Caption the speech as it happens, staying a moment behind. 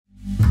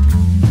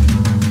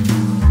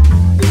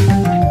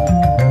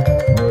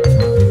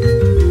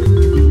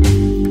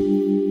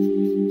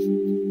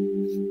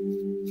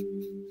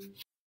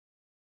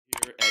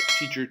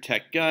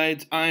Tech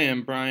Guides. I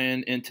am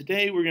Brian, and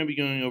today we're going to be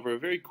going over a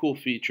very cool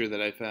feature that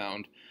I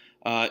found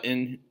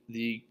in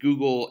the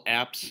Google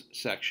Apps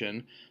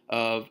section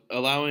of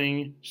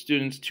allowing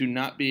students to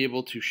not be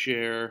able to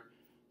share,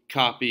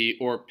 copy,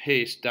 or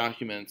paste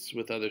documents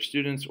with other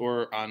students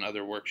or on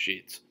other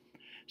worksheets.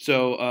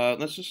 So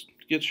let's just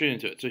get straight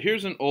into it. So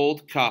here's an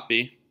old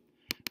copy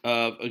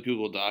of a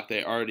Google Doc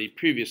they already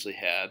previously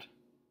had.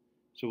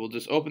 So we'll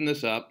just open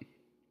this up.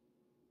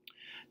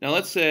 Now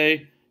let's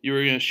say you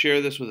were going to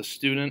share this with a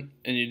student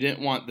and you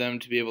didn't want them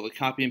to be able to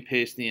copy and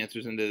paste the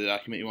answers into the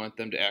document. You want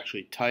them to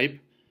actually type.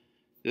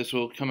 This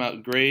will come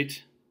out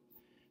great.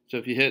 So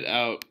if you hit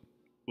out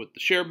with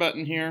the share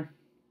button here,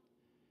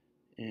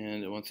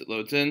 and once it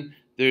loads in,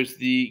 there's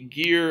the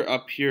gear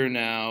up here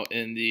now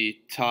in the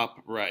top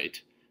right.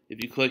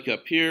 If you click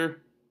up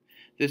here,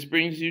 this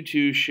brings you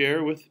to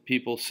share with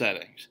people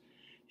settings.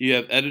 You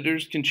have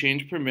editors can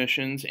change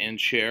permissions and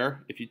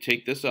share. If you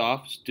take this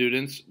off,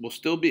 students will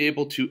still be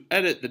able to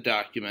edit the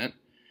document,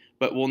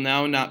 but will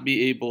now not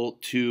be able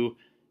to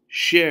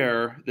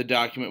share the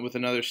document with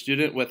another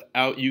student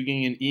without you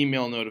getting an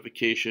email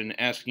notification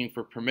asking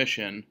for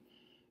permission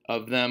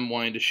of them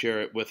wanting to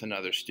share it with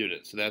another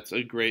student. So that's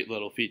a great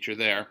little feature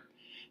there.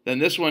 Then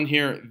this one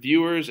here,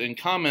 viewers and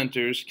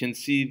commenters can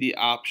see the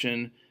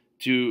option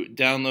to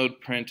download,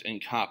 print,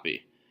 and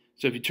copy.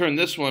 So if you turn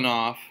this one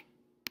off,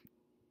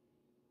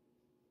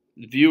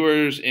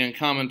 viewers and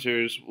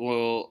commenters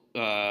will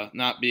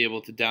not be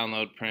able to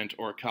download, print,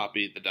 or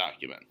copy the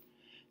document.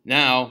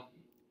 Now,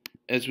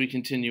 as we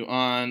continue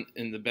on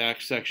in the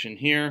back section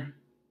here,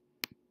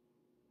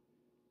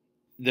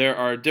 there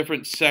are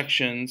different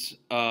sections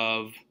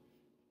of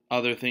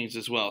other things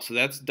as well. So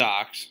that's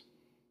Docs.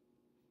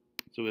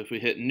 So if we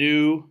hit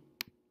New,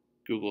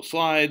 Google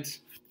Slides,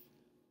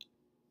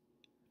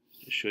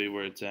 to show you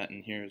where it's at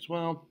in here as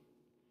well.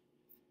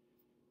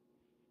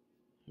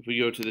 If we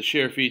go to the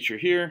share feature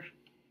here,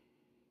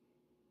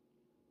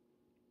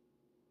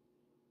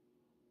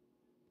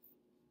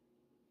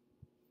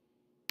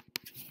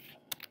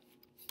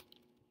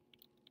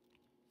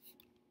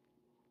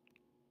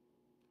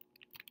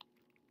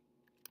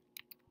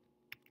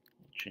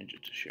 change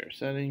it to share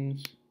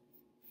settings.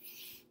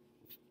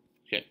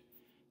 Okay,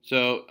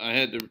 so I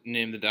had to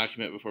name the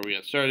document before we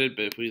got started,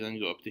 but if we then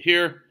go up to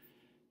here,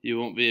 you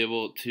won't be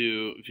able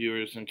to,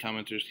 viewers and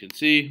commenters can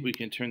see. We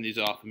can turn these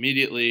off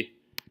immediately.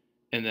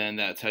 And then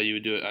that's how you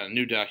would do it on a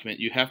new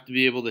document. You have to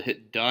be able to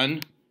hit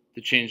done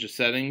to change the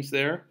settings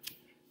there.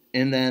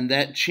 And then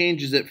that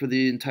changes it for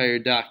the entire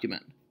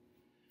document.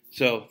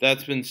 So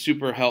that's been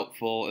super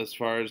helpful as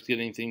far as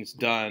getting things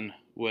done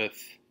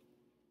with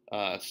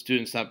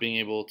students not being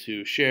able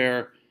to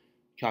share,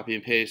 copy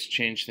and paste,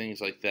 change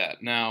things like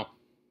that. Now,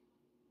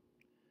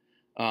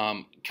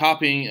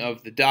 copying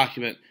of the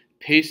document,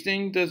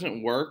 pasting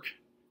doesn't work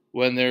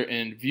when they're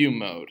in view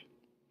mode.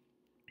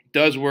 It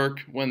does work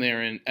when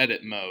they're in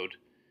edit mode.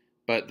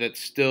 But that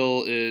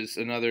still is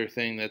another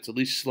thing that's at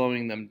least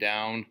slowing them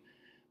down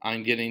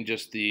on getting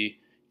just the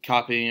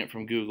copying it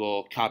from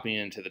Google, copying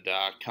it into the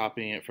doc,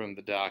 copying it from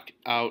the doc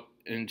out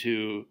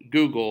into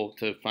Google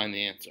to find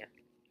the answer.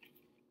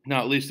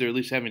 Now, at least they're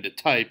having to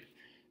type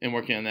and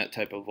working on that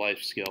type of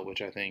life skill,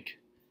 which I think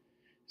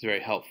is very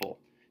helpful.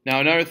 Now,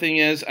 another thing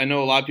is, I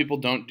know a lot of people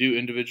don't do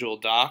individual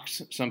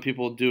docs. Some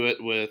people do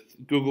it with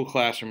Google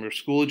Classroom or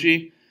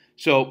Schoology.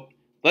 So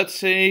let's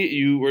say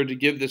you were to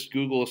give this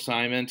Google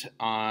assignment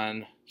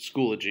on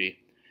Schoology.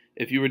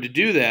 If you were to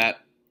do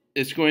that,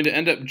 it's going to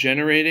end up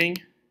generating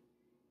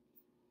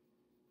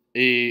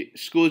a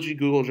Schoology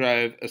Google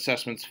Drive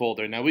Assessments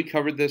folder. Now, we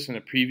covered this in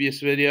a previous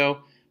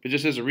video, but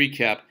just as a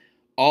recap,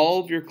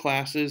 all of your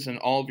classes and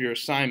all of your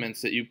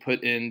assignments that you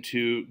put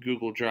into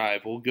Google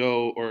Drive will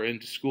go, or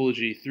into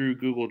Schoology through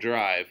Google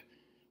Drive,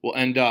 will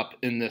end up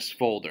in this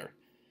folder.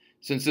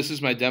 Since this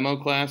is my demo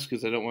class,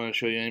 because I don't want to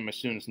show you any of my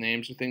students'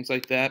 names or things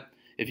like that,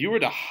 if you were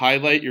to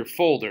highlight your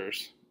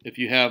folders, if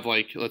you have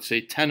like, let's say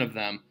 10 of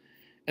them,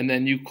 and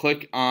then you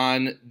click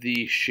on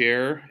the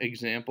share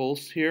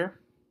examples here,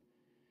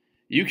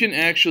 you can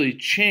actually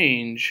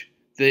change,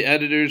 the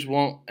editors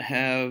won't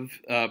have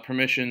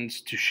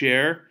permissions to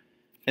share,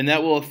 and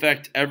that will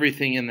affect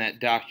everything in that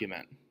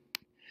document.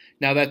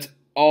 Now that's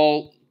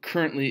all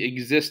currently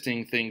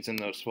existing things in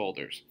those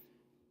folders.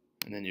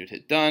 And then you'd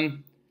hit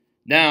done.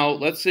 Now,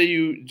 let's say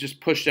you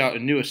just pushed out a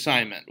new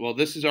assignment. Well,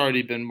 this has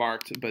already been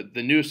marked, but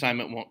the new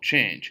assignment won't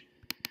change.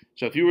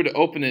 So if you were to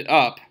open it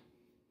up,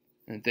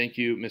 and thank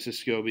you,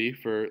 Mrs. Scobie,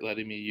 for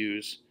letting me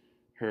use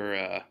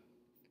her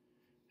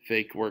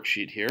fake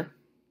worksheet here.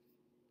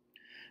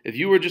 If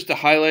you were just to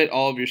highlight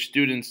all of your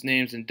students'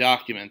 names and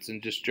documents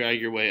and just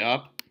drag your way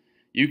up,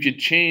 you could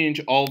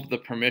change all of the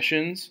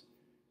permissions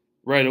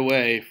right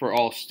away for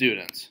all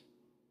students.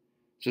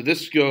 So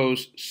this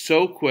goes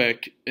so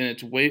quick, and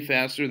it's way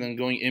faster than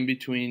going in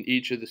between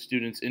each of the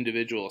students'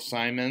 individual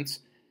assignments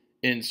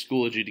in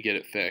Schoology to get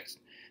it fixed.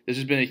 This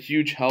has been a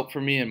huge help for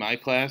me in my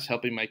class,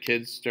 helping my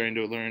kids starting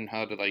to learn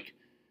how to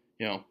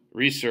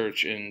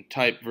research and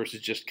type versus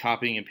just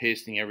copying and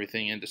pasting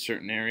everything into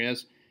certain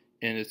areas.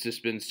 and it's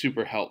just been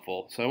super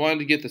helpful. So I wanted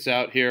to get this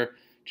out here,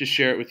 just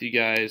share it with you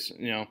guys.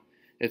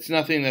 It's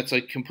nothing that's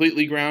like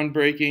completely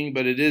groundbreaking,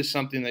 but it is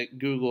something that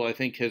Google, I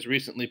think, has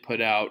recently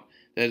put out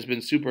that has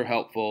been super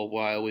helpful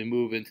while we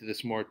move into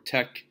this more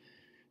tech,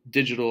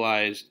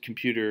 digitalized,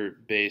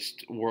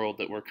 computer-based world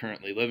that we're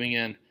currently living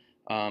in.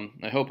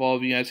 I hope all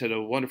of you guys had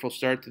a wonderful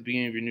start to the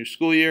beginning of your new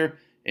school year,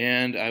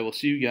 and I will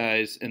see you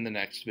guys in the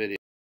next video.